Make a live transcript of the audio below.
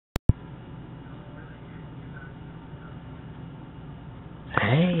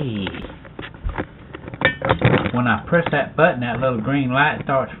Hey. When I press that button, that little green light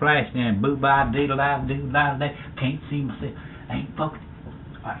starts flashing and boo bye dee da doo da da. Can't see myself. Ain't focused.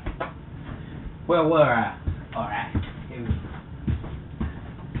 Alright. Well, where I? Alright. Here we go.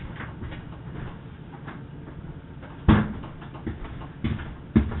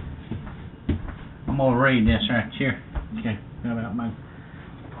 I'm gonna read this right here. Okay, got out my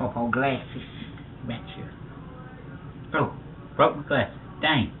purple glasses. Right here. Oh, broke my glasses.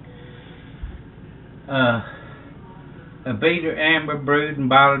 Dang. Abita Amber brewed and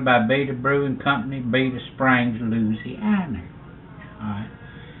bottled by Abita Brewing Company, Beta Springs, Louisiana. Alright.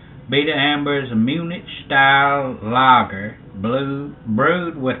 Abita Amber is a Munich-style lager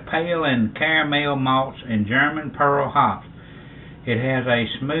brewed with pale and caramel malts and German pearl hops. It has a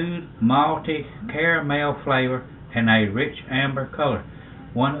smooth, malty caramel flavor and a rich amber color.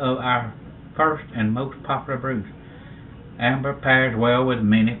 One of our first and most popular brews. Amber pairs well with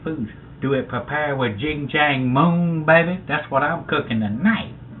many foods. Do it prepare with Jing Jang Moon, baby? That's what I'm cooking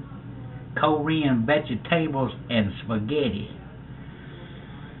tonight. Korean vegetables and spaghetti.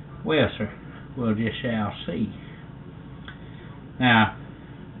 Well, sir, we'll just shall see. Now,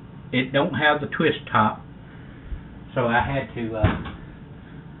 it don't have the twist top, so I had to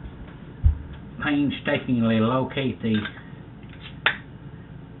painstakingly locate the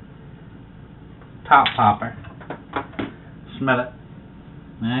top popper. Smell it.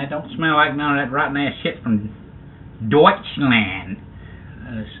 Now, it don't smell like none of that rotten ass shit from Deutschland.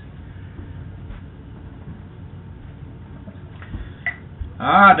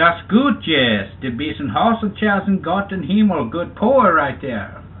 Das gut jetzt. Die bisschen Hasselchausen Gotten Himmel. Good pour right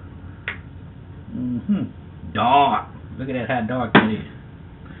there. Dark. Look at that, how dark it is.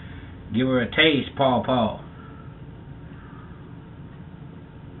 Give her a taste, Paw Paw.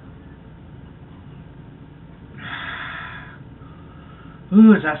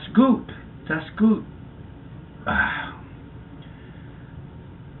 Ooh, that's good. That's good.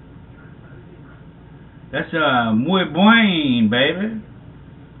 That's muy buen, baby.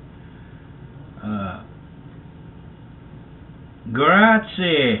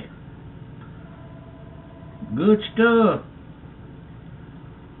 Grazie. Good stuff.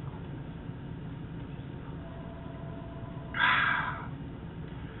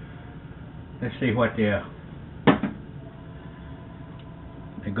 Let's see what the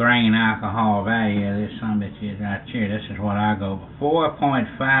grain alcohol value of this son of a bitch is right here. This is what I go for.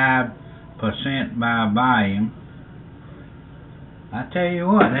 4.5% by volume. I tell you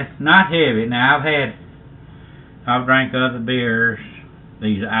what, that's not heavy. Now I've drank other beers,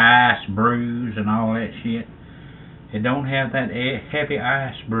 these ice brews and all that shit. It don't have that heavy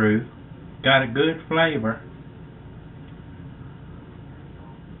ice brew. Got a good flavor.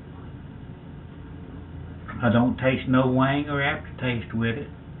 I don't taste no wang or aftertaste with it.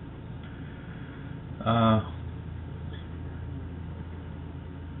 Well,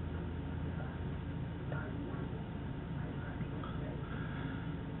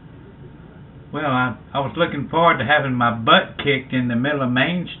 I was looking forward to having my butt kicked in the middle of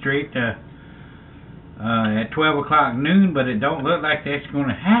Main Street at 12 o'clock noon, but it don't look like that's going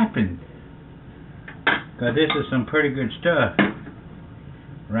to happen. Because this is some pretty good stuff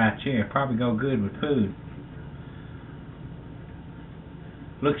right here. Probably go good with food.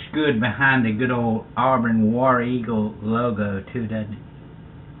 Looks good behind the good old Auburn War Eagle logo too, doesn't it?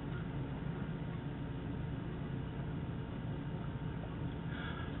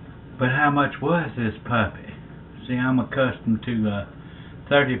 But how much was this puppy? See, I'm accustomed to a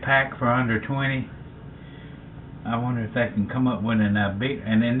 30-pack for under 20. I wonder if they can come up with an big...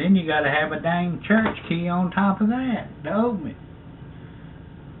 And then you got to have a dang church key on top of that to open it.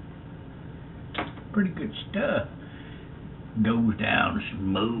 Pretty good stuff. Goes down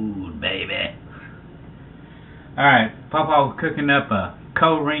smooth, baby. Alright, Papa's cooking up a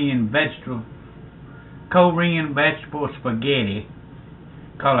Korean vegetable spaghetti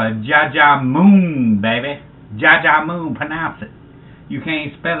called a jjajangmyeon, baby. Jjajangmyeon, pronounce it. You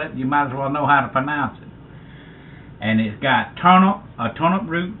can't spell it, you might as well know how to pronounce it. And it's got a turnip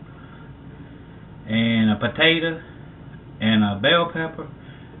root, and a potato, and a bell pepper,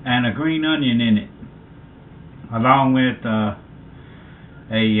 and a green onion in it, along with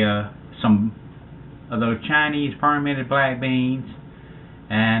some of those Chinese fermented black beans,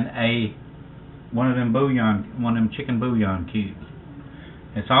 and one of them chicken bouillon cubes.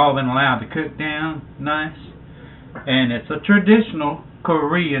 It's all been allowed to cook down nice, and it's a traditional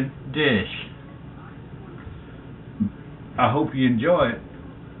Korean dish. I hope you enjoy it.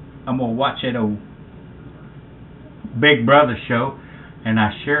 I'm gonna watch that old Big Brother show, and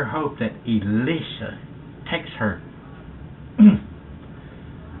I sure hope that Elisa takes her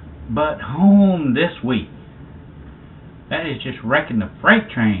but home this week. That is just wrecking the freight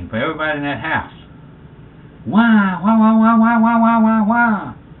train for everybody in that house. Why?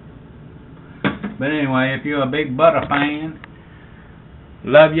 But anyway, if you're a big Butter fan,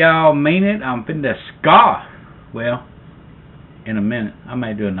 love y'all, mean it. I'm finna scar. Well, in a minute, I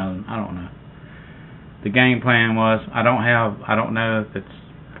may do another one. I don't know. The game plan was I don't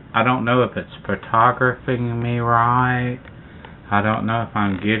know if it's photographing me right. I don't know if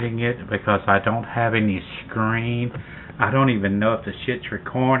I'm getting it because I don't have any screen. I don't even know if the shit's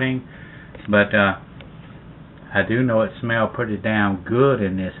recording, but I do know it smells pretty damn good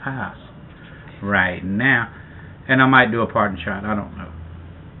in this house right now, and I might do a parting shot. I don't know.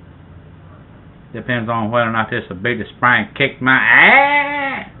 Depends on whether or not this Abita Spring kicked my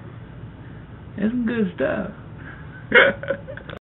ass. It's some good stuff.